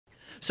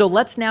So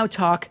let's now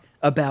talk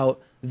about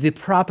the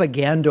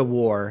propaganda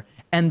war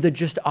and the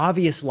just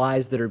obvious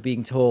lies that are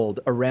being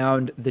told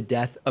around the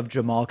death of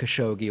Jamal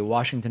Khashoggi, a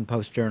Washington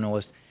Post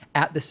journalist,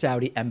 at the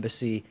Saudi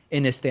embassy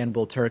in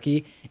Istanbul,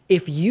 Turkey.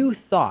 If you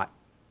thought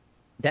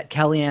that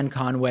Kellyanne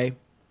Conway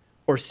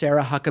or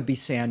Sarah Huckabee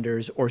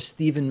Sanders or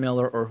Stephen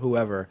Miller or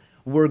whoever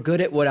were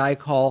good at what I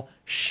call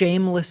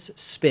shameless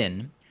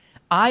spin,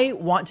 I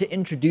want to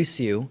introduce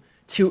you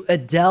to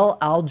Adel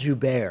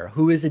al-Jubeir,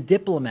 who is a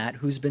diplomat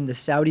who's been the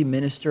Saudi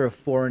Minister of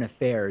Foreign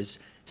Affairs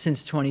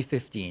since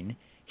 2015.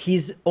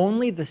 He's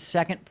only the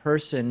second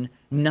person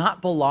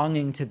not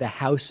belonging to the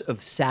House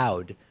of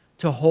Saud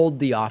to hold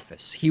the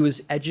office. He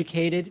was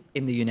educated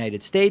in the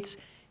United States.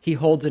 He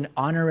holds an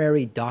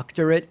honorary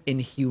doctorate in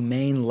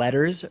humane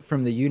letters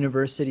from the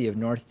University of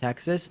North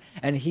Texas,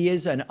 and he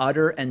is an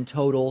utter and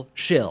total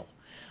shill.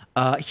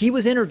 He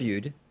was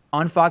interviewed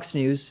on Fox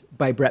News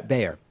by Brett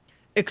Baier.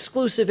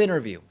 Exclusive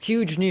interview,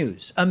 huge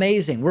news,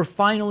 amazing. We're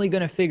finally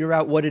going to figure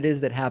out what it is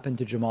that happened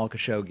to Jamal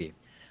Khashoggi.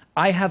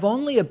 I have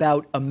only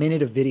about a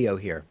minute of video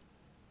here,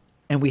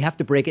 and we have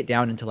to break it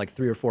down into like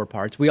 3 or 4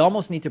 parts. We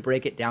almost need to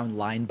break it down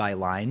line by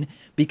line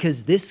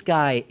because this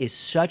guy is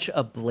such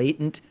a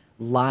blatant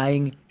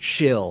lying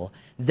shill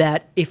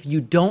that if you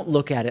don't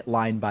look at it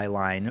line by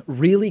line,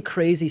 really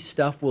crazy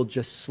stuff will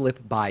just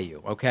slip by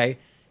you, okay?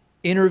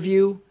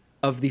 Interview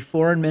of the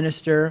foreign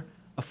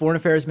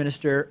affairs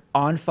minister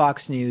on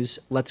Fox News.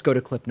 Let's go to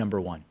clip number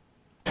 1.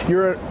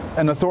 You're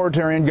an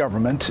authoritarian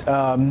government.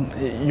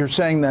 You're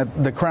saying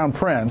that the Crown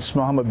Prince,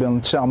 Mohammed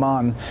bin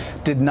Salman,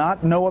 did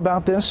not know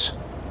about this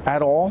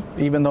at all,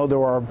 even though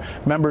there are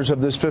members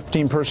of this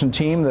 15-person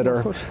team that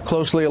are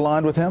closely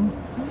aligned with him?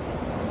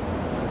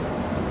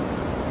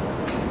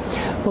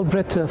 Well,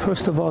 Brett,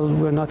 first of all,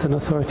 we're not an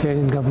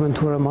authoritarian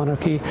government. We're a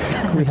monarchy.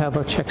 We have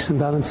our checks and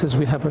balances.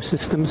 We have our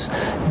systems.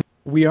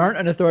 We aren't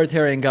an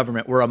authoritarian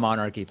government. We're a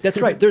monarchy. That's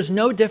right. There's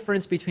no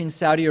difference between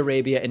Saudi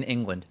Arabia and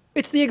England.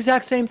 It's the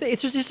exact same thing.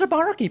 It's just a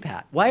monarchy,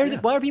 Pat. Why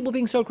are people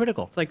being so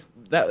critical? It's like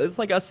that. It's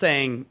like us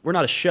saying we're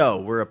not a show.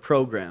 We're a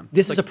program.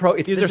 These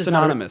are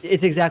synonymous.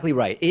 It's exactly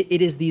right.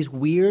 It is these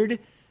weird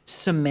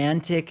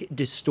semantic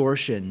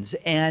distortions.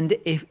 And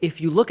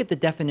if you look at the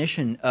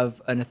definition of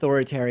an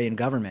authoritarian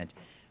government,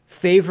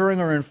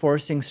 favoring or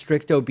enforcing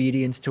strict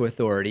obedience to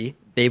authority,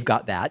 they've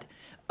got that.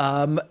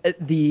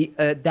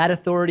 That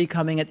authority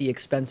coming at the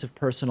expense of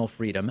personal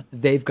freedom,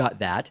 they've got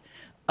that.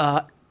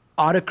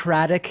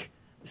 Autocratic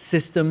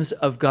systems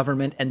of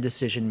government and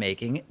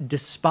decision-making,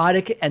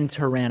 despotic and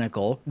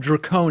tyrannical,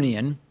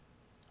 draconian,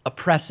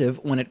 oppressive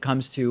when it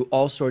comes to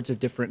all sorts of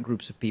different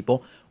groups of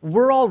people.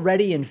 We're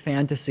already in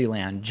fantasy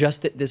land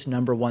just at this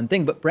number one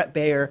thing. But Brett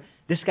Baier,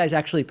 this guy's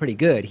actually pretty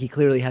good. He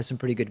clearly has some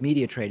pretty good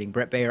media training.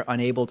 Brett Baier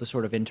unable to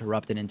sort of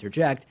interrupt and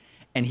interject,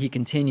 and he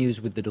continues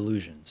with the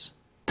delusions.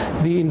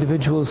 The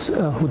individuals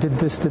who did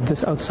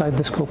this outside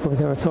the scope of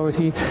their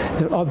authority.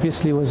 There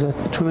obviously was a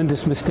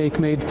tremendous mistake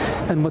made,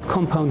 and what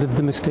compounded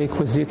the mistake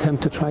was the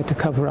attempt to try to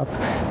cover up.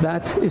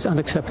 That is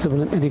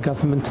unacceptable in any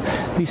government.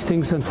 These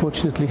things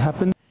unfortunately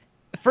happen.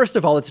 First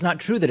of all, it's not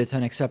true that it's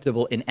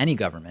unacceptable in any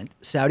government.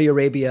 Saudi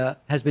Arabia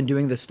has been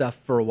doing this stuff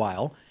for a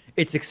while.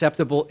 It's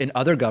acceptable in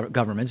other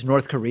governments.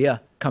 North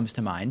Korea comes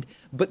to mind.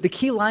 But the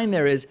key line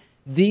there is,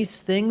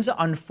 these things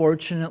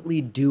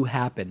unfortunately do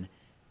happen.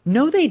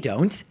 No, they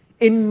don't.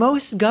 In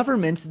most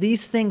governments,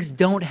 these things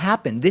don't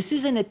happen. This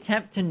is an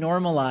attempt to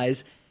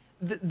normalize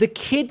the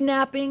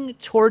kidnapping,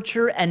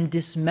 torture, and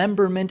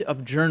dismemberment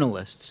of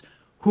journalists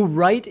who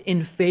write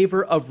in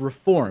favor of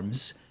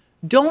reforms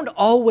don't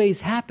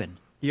always happen.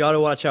 You ought to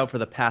watch out for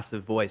the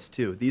passive voice,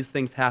 too. These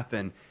things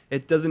happen.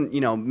 It doesn't,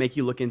 make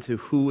you look into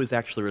who is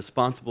actually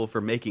responsible for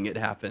making it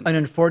happen. An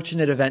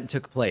unfortunate event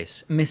took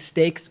place.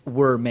 Mistakes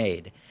were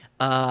made.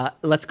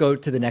 Let's go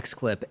to the next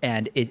clip,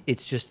 and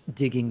it's just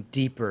digging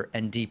deeper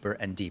and deeper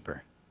and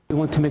deeper. We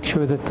want to make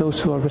sure that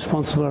those who are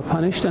responsible are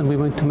punished, and we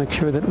want to make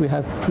sure that we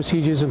have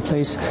procedures in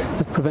place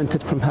that prevent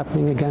it from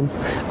happening again.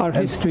 Our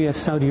history as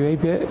Saudi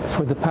Arabia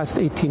for the past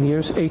 18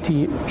 years,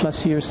 80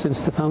 plus years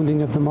since the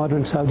founding of the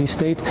modern Saudi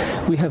state,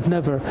 we have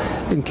never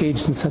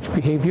engaged in such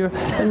behavior,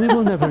 and we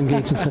will never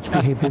engage in such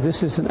behavior.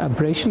 This is an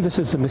aberration, this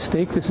is a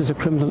mistake, this is a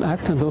criminal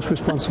act, and those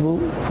responsible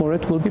for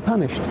it will be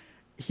punished.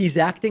 He's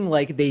acting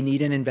like they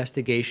need an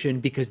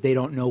investigation because they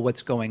don't know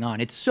what's going on.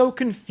 It's so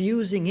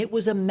confusing. It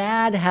was a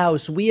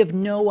madhouse. We have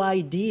no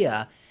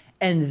idea.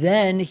 And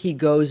then he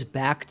goes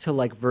back to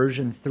like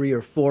version 3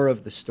 or 4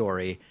 of the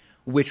story,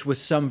 which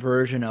was some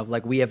version of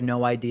like, we have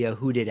no idea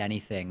who did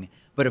anything.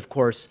 But of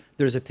course,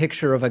 there's a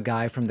picture of a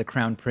guy from the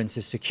Crown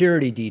Prince's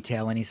security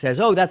detail, and he says,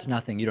 oh, that's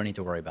nothing. You don't need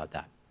to worry about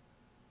that.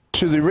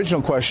 To the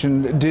original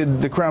question,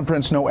 did the Crown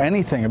Prince know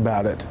anything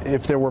about it,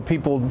 if there were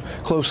people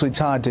closely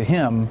tied to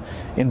him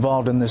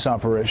involved in this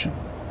operation?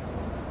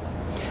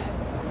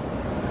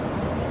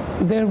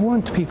 There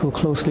weren't people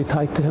closely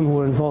tied to him who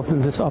were involved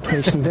in this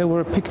operation. There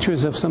were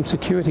pictures of some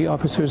security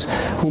officers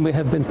who may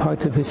have been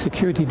part of his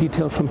security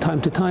detail from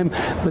time to time,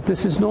 but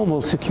this is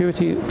normal.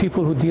 Security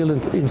people who deal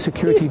in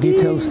security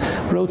details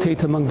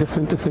rotate among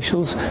different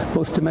officials,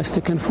 both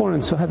domestic and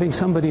foreign. So having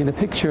somebody in a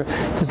picture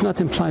does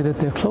not imply that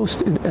they're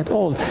close at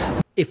all.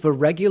 If a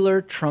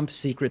regular Trump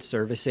Secret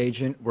Service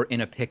agent were in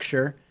a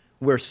picture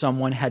where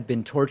someone had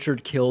been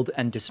tortured, killed,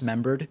 and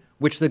dismembered,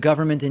 which the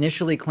government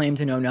initially claimed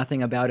to know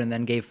nothing about and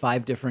then gave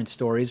 5 different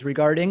stories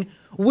regarding,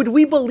 would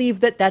we believe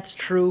that that's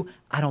true?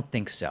 I don't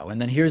think so.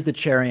 And then here's the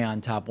cherry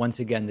on top. Once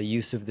again, the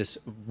use of this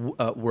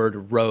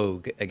word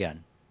rogue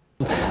again.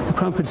 The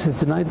Crown Prince has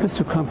denied this.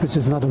 The Crown Prince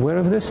is not aware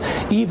of this.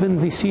 Even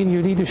the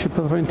senior leadership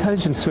of our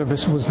intelligence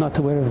service was not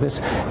aware of this.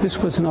 This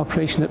was an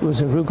operation that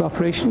was a rogue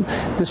operation.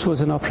 This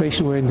was an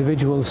operation where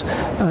individuals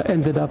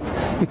ended up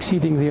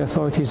exceeding the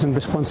authorities and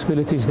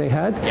responsibilities they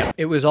had.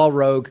 It was all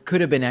rogue,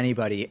 could have been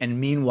anybody. And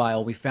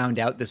meanwhile, we found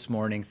out this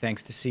morning,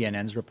 thanks to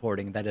CNN's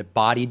reporting, that a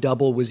body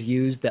double was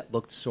used that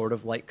looked sort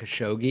of like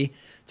Khashoggi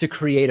to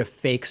create a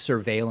fake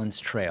surveillance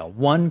trail.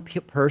 One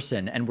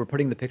person, and we're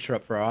putting the picture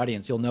up for our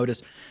audience, you'll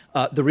notice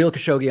the real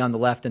Khashoggi on the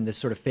left and this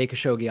sort of fake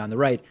Khashoggi on the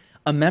right,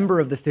 a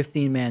member of the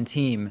 15-man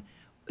team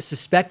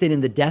suspected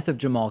in the death of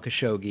Jamal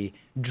Khashoggi,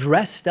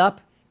 dressed up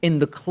in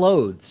the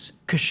clothes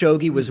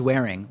Khashoggi was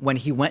wearing when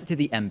he went to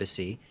the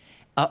embassy,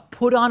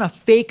 put on a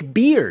fake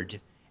beard,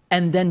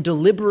 and then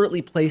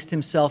deliberately placed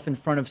himself in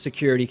front of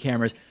security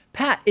cameras.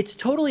 Pat, it's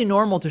totally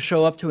normal to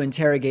show up to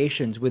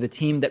interrogations with a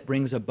team that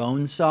brings a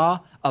bone saw,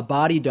 a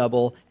body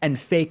double, and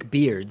fake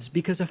beards,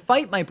 because a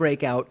fight might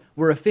break out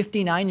where a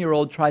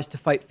 59-year-old tries to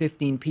fight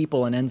 15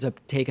 people and ends up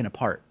taken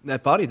apart.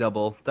 That body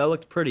double, that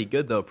looked pretty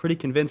good, though. Pretty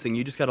convincing.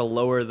 You just got to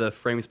lower the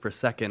frames per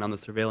second on the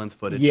surveillance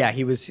footage. Yeah,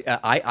 he was.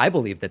 I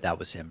believe that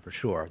was him for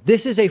sure.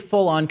 This is a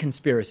full-on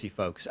conspiracy,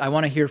 folks. I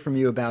want to hear from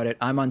you about it.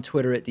 I'm on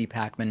Twitter at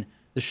 @dpakman.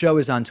 The show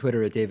is on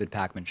Twitter at David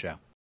Pakman Show.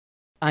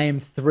 I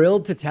am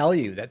thrilled to tell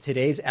you that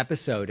today's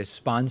episode is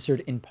sponsored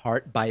in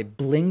part by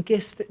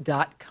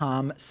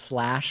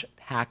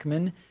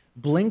Blinkist.com/Pakman.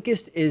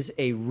 Blinkist is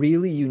a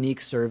really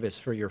unique service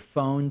for your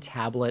phone,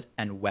 tablet,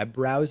 and web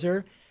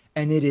browser,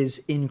 and it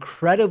is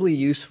incredibly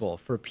useful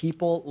for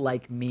people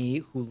like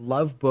me who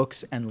love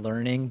books and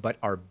learning but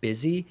are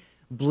busy.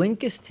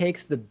 Blinkist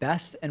takes the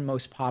best and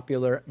most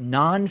popular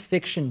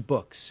nonfiction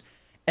books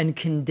and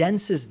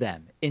condenses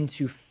them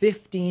into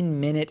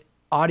 15-minute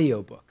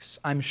audiobooks.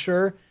 I'm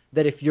sure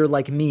that if you're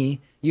like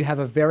me, you have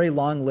a very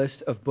long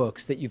list of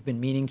books that you've been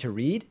meaning to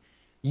read.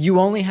 You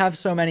only have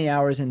so many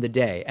hours in the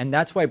day, and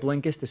that's why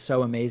Blinkist is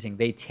so amazing.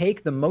 They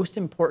take the most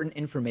important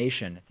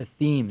information, the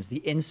themes, the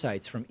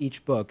insights from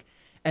each book,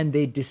 and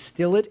they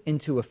distill it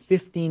into a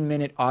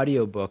 15-minute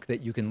audiobook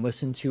that you can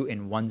listen to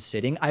in one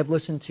sitting. I've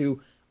listened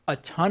to a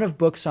ton of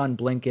books on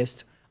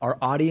Blinkist. Our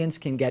audience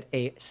can get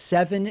a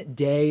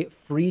 7-day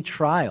free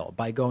trial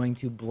by going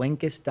to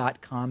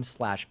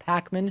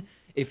Blinkist.com/Pakman.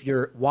 If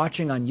you're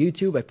watching on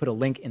YouTube, I put a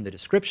link in the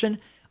description.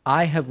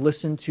 I have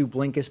listened to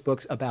Blinkist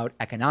books about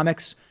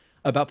economics,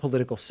 about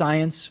political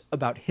science,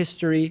 about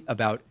history,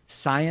 about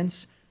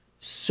science.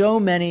 So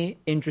many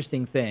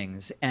interesting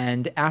things.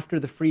 And after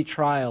the free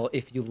trial,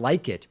 if you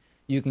like it,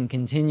 you can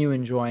continue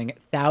enjoying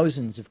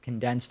thousands of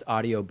condensed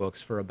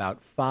audiobooks for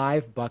about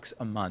 $5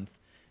 a month.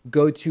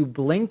 Go to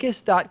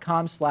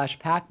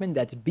Blinkist.com/Pakman.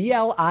 That's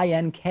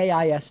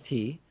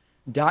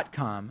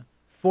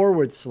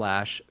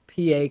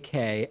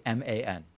BLINKIST.com/PAKMAN.